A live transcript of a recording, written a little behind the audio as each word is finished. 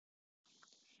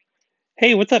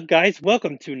Hey, what's up, guys?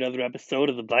 Welcome to another episode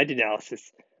of the Blind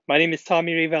Analysis. My name is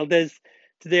Tommy Ray Valdez.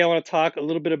 Today, I want to talk a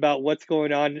little bit about what's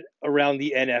going on around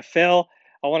the NFL.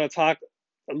 I want to talk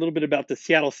a little bit about the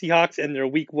Seattle Seahawks and their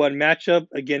Week 1 matchup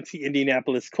against the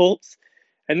Indianapolis Colts.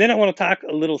 And then I want to talk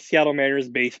a little Seattle Mariners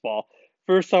baseball.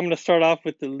 First, I'm going to start off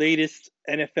with the latest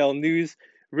NFL news.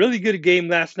 Really good game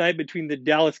last night between the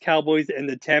Dallas Cowboys and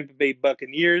the Tampa Bay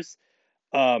Buccaneers.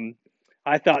 Um,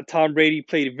 I thought Tom Brady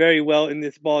played very well in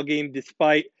this ball game,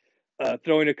 despite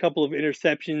throwing a couple of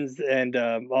interceptions, and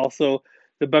also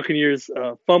the Buccaneers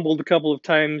fumbled a couple of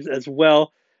times as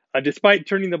well. Despite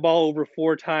turning the ball over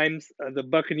four times, the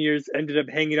Buccaneers ended up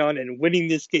hanging on and winning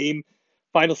this game.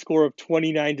 Final score of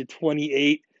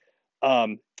 29-28.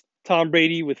 Um, Tom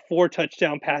Brady with four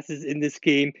touchdown passes in this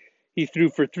game. He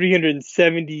threw for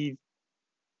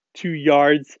 372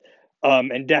 yards,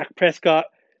 and Dak Prescott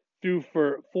threw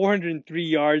for 403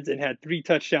 yards and had three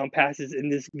touchdown passes in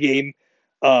this game.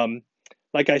 Um,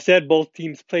 like I said, both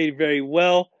teams played very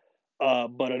well,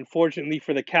 but unfortunately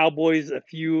for the Cowboys, a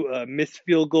few missed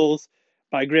field goals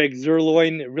by Greg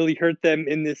Zerloin really hurt them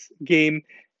in this game,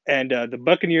 and the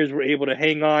Buccaneers were able to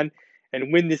hang on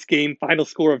and win this game. Final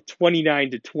score of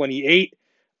 29-28.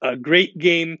 A great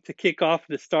game to kick off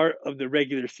the start of the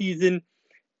regular season,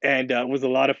 and was a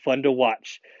lot of fun to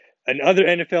watch. And other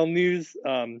NFL news,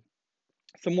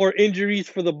 some more injuries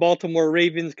for the Baltimore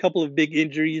Ravens, a couple of big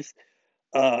injuries.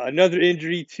 Another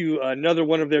injury to another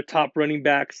one of their top running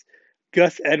backs,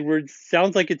 Gus Edwards.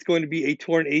 Sounds like it's going to be a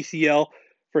torn ACL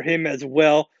for him as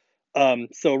well.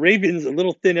 So Ravens a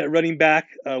little thin at running back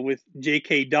with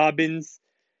J.K. Dobbins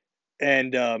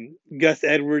and Gus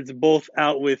Edwards both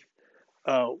out with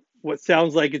uh, what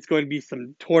sounds like it's going to be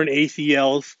some torn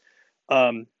ACLs.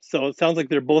 So it sounds like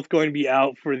they're both going to be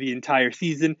out for the entire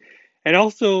season. And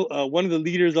also, one of the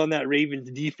leaders on that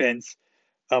Ravens defense,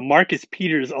 Marcus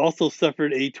Peters, also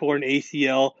suffered a torn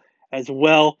ACL as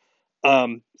well.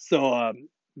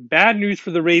 Bad news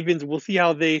for the Ravens. We'll see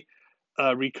how they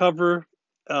recover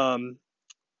um,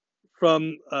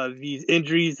 from these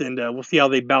injuries, and we'll see how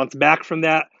they bounce back from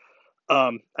that.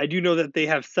 I do know that they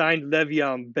have signed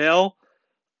Le'Veon Bell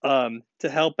to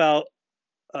help out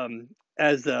um,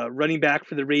 as a running back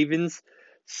for the Ravens.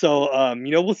 So,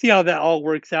 we'll see how that all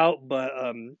works out. But,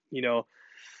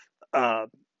 uh,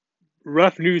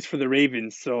 rough news for the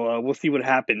Ravens. So we'll see what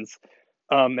happens.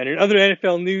 And in other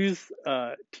NFL news,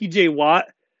 TJ Watt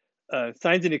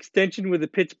signs an extension with the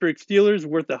Pittsburgh Steelers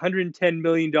worth $110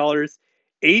 million,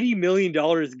 $80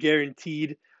 million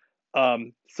guaranteed.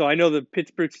 So I know the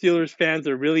Pittsburgh Steelers fans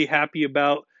are really happy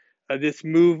about this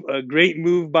move, a great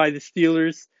move by the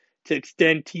Steelers to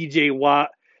extend TJ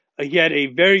Watt. He had a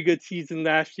very good season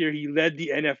last year. He led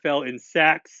the NFL in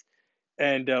sacks,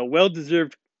 and well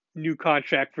deserved new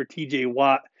contract for TJ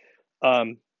Watt.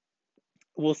 Um,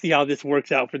 we'll see how this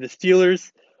works out for the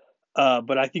Steelers,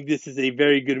 but I think this is a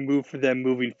very good move for them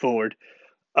moving forward.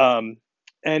 Um,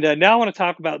 and now I want to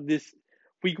talk about this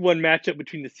Week 1 matchup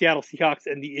between the Seattle Seahawks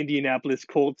and the Indianapolis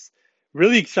Colts.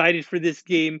 Really excited for this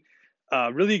game.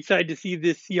 Really excited to see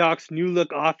this Seahawks new look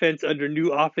offense under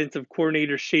new offensive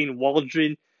coordinator Shane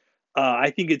Waldron.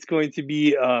 I think it's going to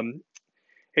be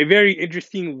a very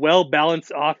interesting, well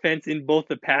balanced offense in both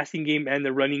the passing game and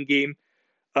the running game.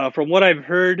 From what I've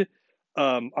heard,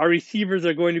 our receivers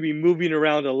are going to be moving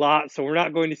around a lot, so we're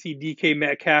not going to see DK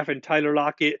Metcalf and Tyler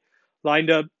Lockett lined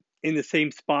up in the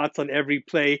same spots on every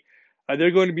play.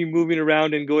 They're going to be moving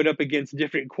around and going up against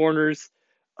different corners.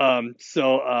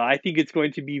 I think it's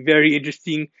going to be very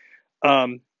interesting.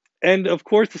 Um, and of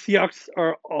course, the Seahawks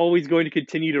are always going to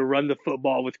continue to run the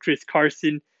football with Chris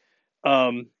Carson.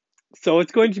 Um, so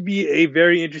it's going to be a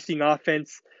very interesting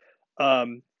offense.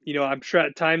 I'm sure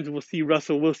at times we'll see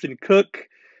Russell Wilson cook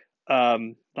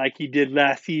like he did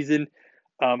last season.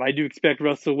 I do expect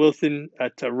Russell Wilson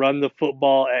to run the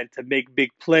football and to make big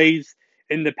plays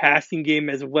in the passing game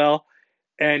as well.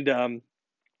 And I'm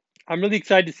really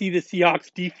excited to see the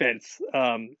Seahawks defense,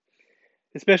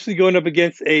 especially going up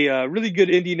against a really good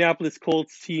Indianapolis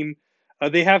Colts team.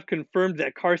 They have confirmed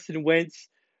that Carson Wentz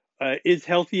is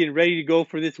healthy and ready to go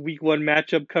for this Week 1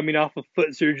 matchup coming off of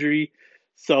foot surgery.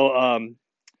 So,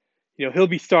 he'll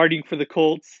be starting for the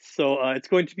Colts. So it's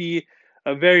going to be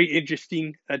very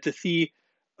interesting to see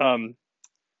um,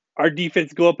 our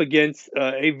defense go up against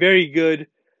a very good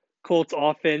Colts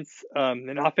offense,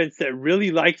 an offense that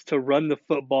really likes to run the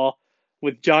football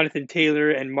with Jonathan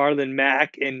Taylor and Marlon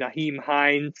Mack and Naheem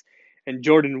Hines and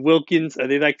Jordan Wilkins.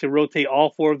 They like to rotate all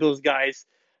four of those guys.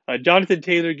 Jonathan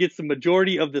Taylor gets the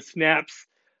majority of the snaps,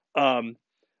 um,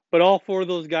 but all four of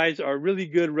those guys are really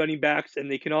good running backs, and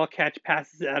they can all catch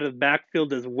passes out of the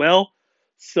backfield as well.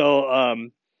 So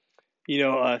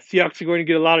Seahawks are going to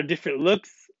get a lot of different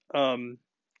looks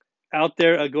out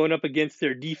there going up against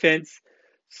their defense.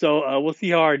 So we'll see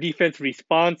how our defense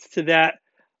responds to that.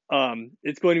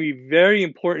 It's going to be very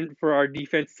important for our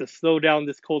defense to slow down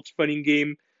this Colts running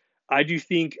game. I do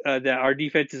think that our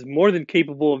defense is more than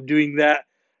capable of doing that.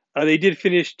 They did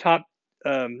finish top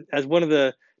as one of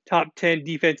the top 10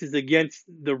 defenses against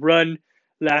the run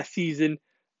last season.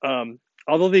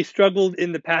 Although they struggled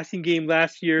in the passing game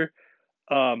last year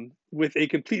with a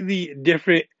completely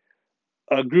different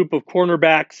group of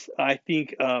cornerbacks, I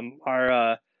think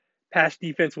our pass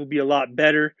defense will be a lot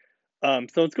better.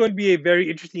 So it's going to be a very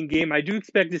interesting game. I do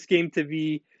expect this game to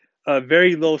be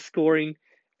very low scoring.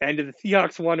 And if the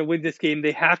Seahawks want to win this game,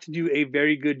 they have to do a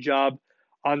very good job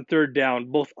on third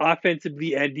down, both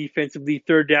offensively and defensively.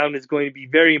 Third down is going to be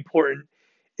very important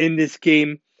in this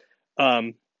game.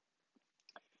 Um,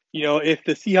 if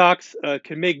the Seahawks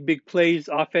can make big plays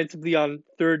offensively on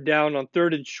third down, on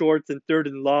third and shorts and third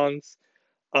and longs,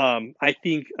 I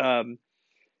think,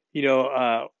 you know,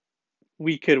 uh,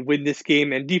 we could win this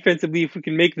game. And defensively, if we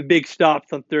can make the big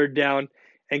stops on third down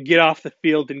and get off the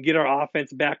field and get our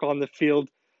offense back on the field,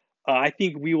 I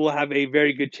think we will have a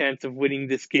very good chance of winning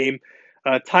this game.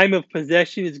 Time of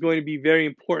possession is going to be very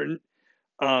important.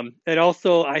 And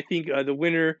also, I think the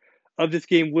winner of this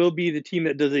game will be the team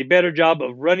that does a better job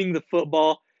of running the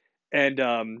football, and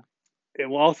it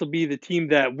will also be the team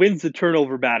that wins the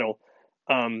turnover battle.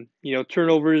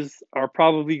 Turnovers are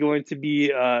probably going to be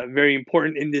very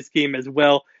important in this game as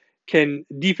well. Can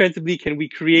we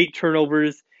create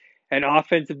turnovers, and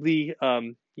offensively,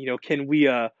 can we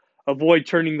avoid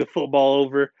turning the football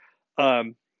over?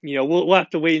 We'll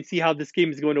have to wait and see how this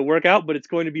game is going to work out, but it's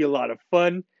going to be a lot of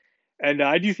fun. And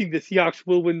I do think the Seahawks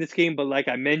will win this game, but like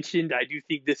I mentioned, I do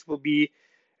think this will be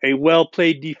a well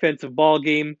played defensive ball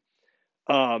game.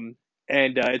 Um,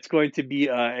 and it's going to be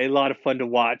a lot of fun to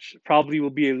watch. Probably will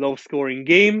be a low scoring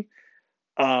game,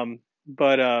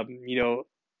 but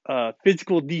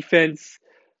physical defense,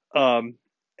 um,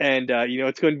 and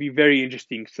it's going to be very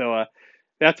interesting. So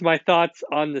that's my thoughts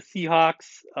on the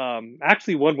Seahawks.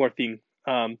 Actually, one more thing.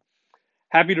 Um,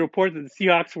 Happy to report that the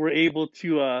Seahawks were able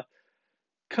to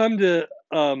come to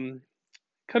um,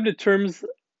 come to terms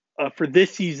for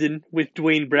this season with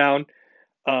Dwayne Brown.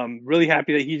 Really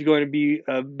happy that he's going to be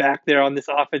back there on this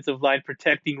offensive line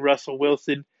protecting Russell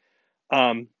Wilson.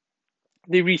 Um,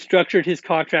 they restructured his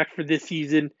contract for this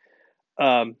season.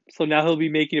 So now he'll be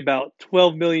making about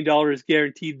 $12 million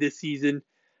guaranteed this season.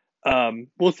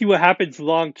 We'll see what happens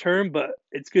long term, but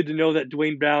it's good to know that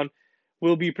Dwayne Brown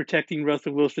will be protecting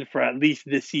Russell Wilson for at least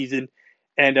this season.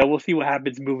 And we'll see what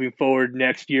happens moving forward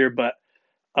next year. But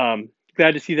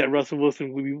glad to see that Russell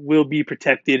Wilson will be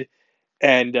protected.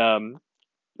 And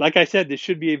like I said, this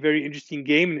should be a very interesting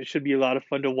game, and it should be a lot of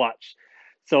fun to watch.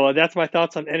 So that's my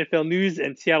thoughts on NFL news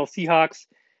and Seattle Seahawks.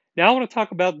 Now I want to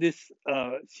talk about this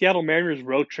Seattle Mariners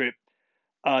road trip.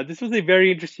 This was a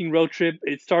very interesting road trip.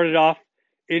 It started off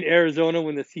in Arizona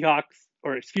when the Seahawks,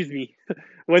 or excuse me,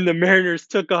 when the Mariners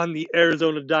took on the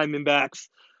Arizona Diamondbacks.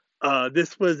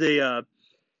 This was a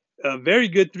very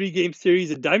good three-game series.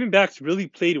 The Diamondbacks really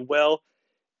played well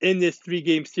in this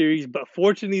three-game series, but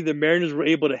fortunately the Mariners were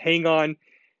able to hang on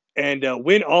and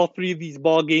win all three of these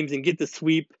ball games and get the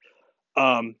sweep.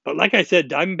 But like I said,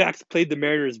 Diamondbacks played the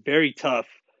Mariners very tough.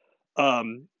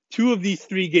 Two of these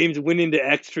three games went into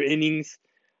extra innings,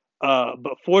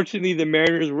 but fortunately the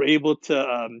Mariners were able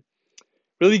to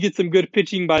really get some good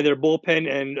pitching by their bullpen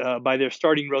and by their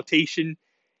starting rotation,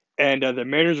 and the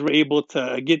Mariners were able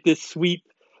to get this sweep.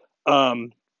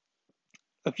 Um,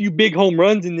 a few big home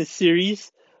runs in this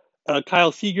series.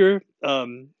 Kyle Seager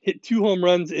hit two home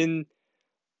runs in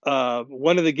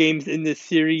one of the games in this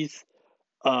series.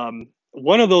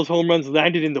 One of those home runs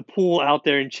landed in the pool out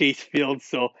there in Chase Field,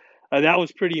 so that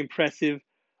was pretty impressive.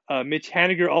 Mitch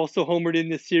Haniger also homered in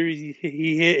this series.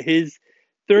 He hit his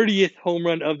 30th home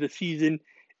run of the season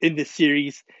in this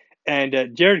series, and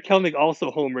Jared Kelnick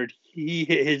also homered. He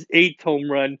hit his 8th home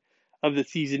run of the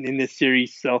season in this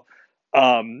series. So,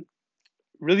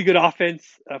 really good offense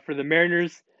for the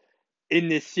Mariners in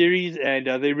this series, and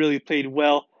they really played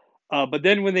well. But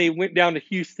then when they went down to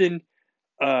Houston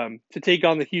to take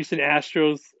on the Houston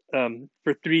Astros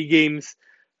for three games,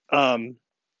 um,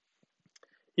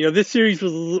 this series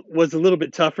was a little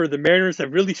bit tougher. The Mariners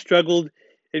have really struggled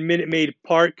in Minute Maid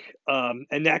Park,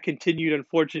 and that continued,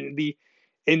 unfortunately,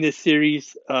 in this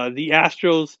series. The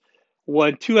Astros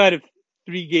won 2 out of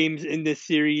 3 games in this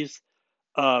series.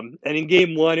 And in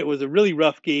game one, it was a really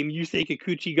rough game. Yusei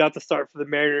Kikuchi got the start for the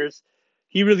Mariners.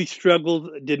 He really struggled,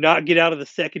 did not get out of the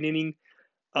second inning,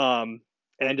 and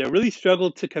really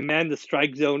struggled to command the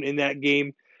strike zone in that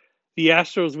game. The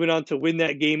Astros went on to win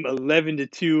that game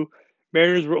 11-2.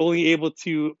 Mariners were only able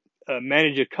to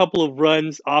manage a couple of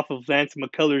runs off of Lance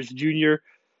McCullers Jr.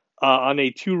 On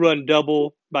a two-run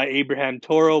double by Abraham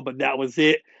Toro, but that was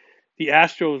it. The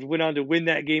Astros went on to win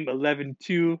that game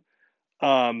 11-2.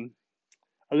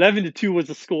 11-2 was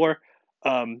the score.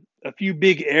 A few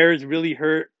big errors really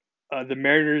hurt the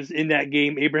Mariners in that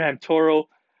game. Abraham Toro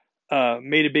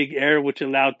made a big error, which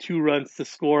allowed 2 runs to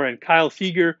score, and Kyle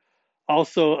Seager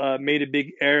also made a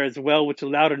big error as well, which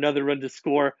allowed another run to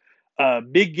score.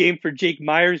 Big game for Jake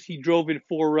Myers. He drove in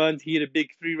 4 runs. He hit a big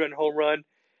 3-run home run,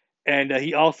 and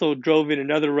he also drove in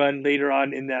another run later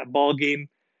on in that ball game.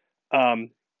 And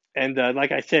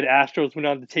like I said, Astros went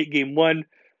on to take game 1,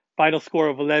 final score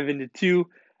of 11-2.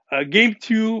 Game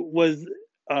 2 was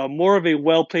more of a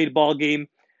well-played ball game.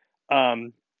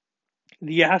 The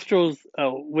Astros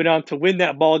went on to win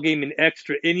that ball game in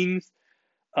extra innings,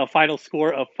 a final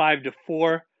score of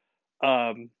 5-4.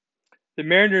 The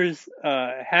Mariners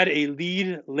had a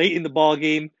lead late in the ball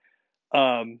game.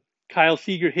 Kyle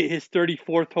Seager hit his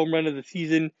 34th home run of the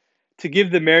season to give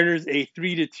the Mariners a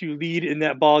 3-2 lead in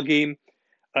that ball game.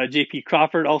 J.P.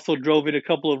 Crawford also drove in a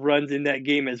couple of runs in that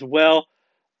game as well.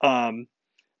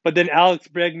 But then Alex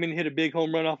Bregman hit a big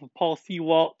home run off of Paul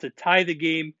Sewald to tie the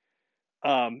game.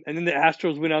 And then the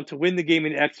Astros went on to win the game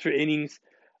in extra innings.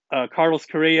 Carlos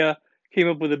Correa came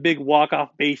up with a big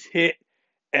walk-off base hit,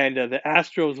 and the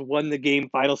Astros won the game,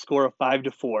 final score of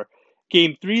 5-4.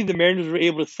 Game 3, the Mariners were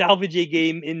able to salvage a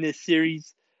game in this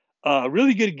series.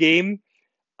 Really good game.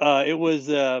 It was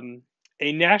a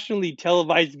nationally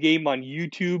televised game on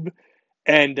YouTube,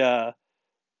 and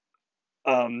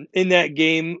in that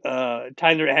game,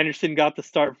 Tyler Anderson got the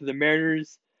start for the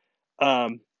Mariners.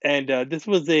 And this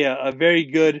was a very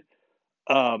good,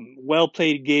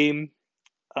 well-played game.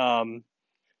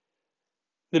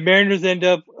 The Mariners end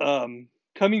up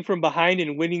coming from behind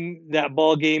and winning that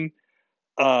ball game.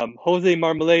 Jose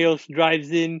Marmoleos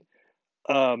drives in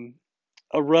a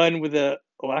run with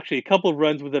actually a couple of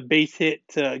runs with a base hit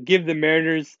to give the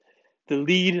Mariners the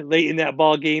lead late in that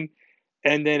ball game.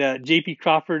 And then J.P.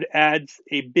 Crawford adds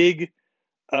a big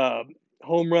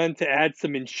home run to add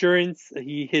some insurance.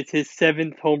 He hits his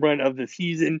 7th home run of the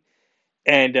season,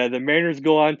 and the Mariners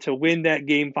go on to win that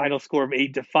game, final score of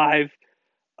 8-5.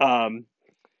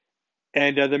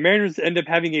 And the Mariners end up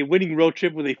having a winning road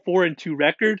trip with a 4-2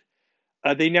 record.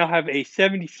 They now have a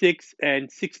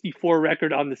 76-64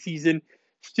 record on the season,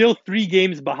 still 3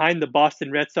 games behind the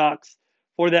Boston Red Sox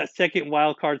for that second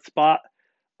wild card spot.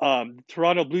 The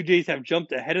Toronto Blue Jays have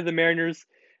jumped ahead of the Mariners.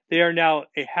 They are now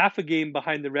a half a game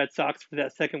behind the Red Sox for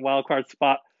that second wild card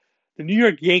spot. The New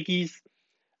York Yankees,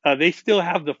 they still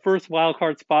have the first wild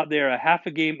card spot. They are a half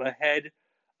a game ahead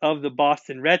of the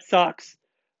Boston Red Sox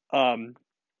in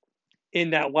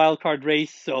that wild card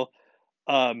race. So,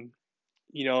 a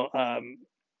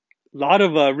lot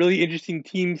of really interesting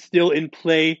teams still in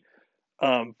play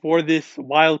for this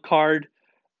wild card.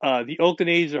 The Oakland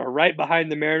A's are right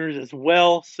behind the Mariners as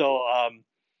well. So,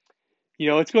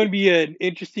 it's going to be an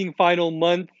interesting final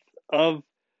month of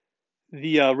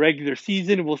the regular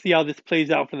season. We'll see how this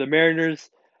plays out for the Mariners.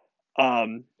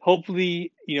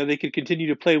 Hopefully, they could continue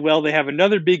to play well. They have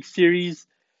another big series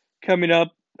coming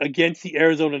up against the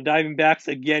Arizona Diamondbacks.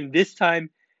 Again, this time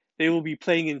they will be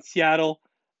playing in Seattle.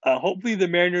 Hopefully the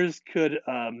Mariners could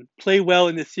play well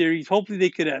in this series. Hopefully they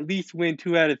could at least win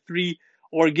 2 out of 3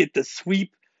 or get the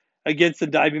sweep against the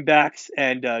Diamondbacks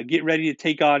and get ready to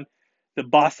take on the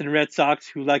Boston Red Sox,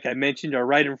 who, like I mentioned, are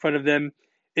right in front of them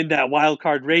in that wild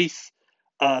card race.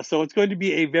 So it's going to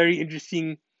be a very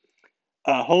interesting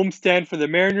homestand for the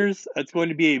Mariners. It's going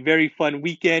to be a very fun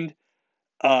weekend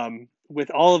with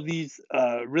all of these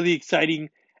really exciting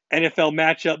NFL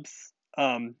matchups.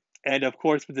 And, of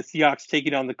course, with the Seahawks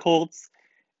taking on the Colts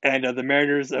and the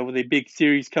Mariners with a big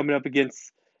series coming up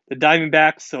against the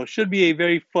Diamondbacks. So it should be a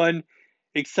very fun,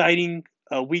 exciting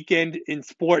weekend in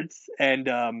sports. And,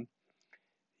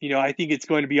 I think it's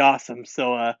going to be awesome.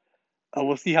 So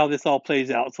we'll see how this all plays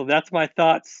out. So that's my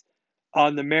thoughts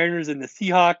on the Mariners and the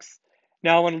Seahawks.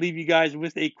 Now I want to leave you guys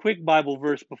with a quick Bible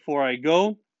verse before I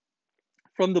go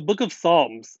from the book of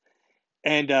Psalms.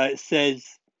 And it says,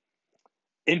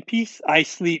 "In peace I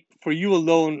sleep, for you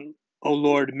alone, O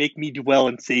Lord, make me dwell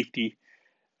in safety."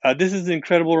 This is an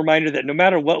incredible reminder that no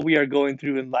matter what we are going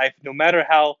through in life, no matter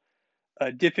how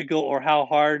difficult or how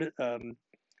hard the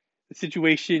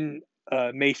situation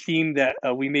may seem that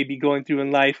we may be going through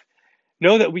in life,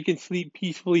 know that we can sleep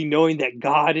peacefully knowing that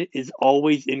God is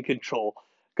always in control.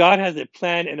 God has a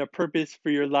plan and a purpose for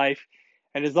your life.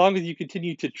 And as long as you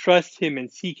continue to trust Him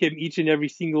and seek Him each and every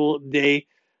single day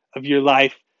of your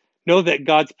life, Know that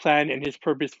God's plan and his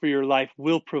purpose for your life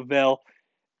will prevail,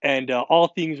 and all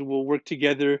things will work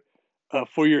together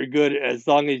for your good as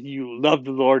long as you love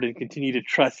the Lord and continue to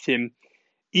trust him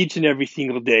each and every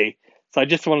single day. So I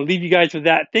just want to leave you guys with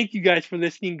that. Thank you guys for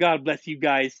listening. God bless you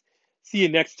guys. See you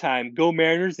next time. Go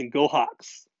Mariners and go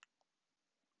Hawks.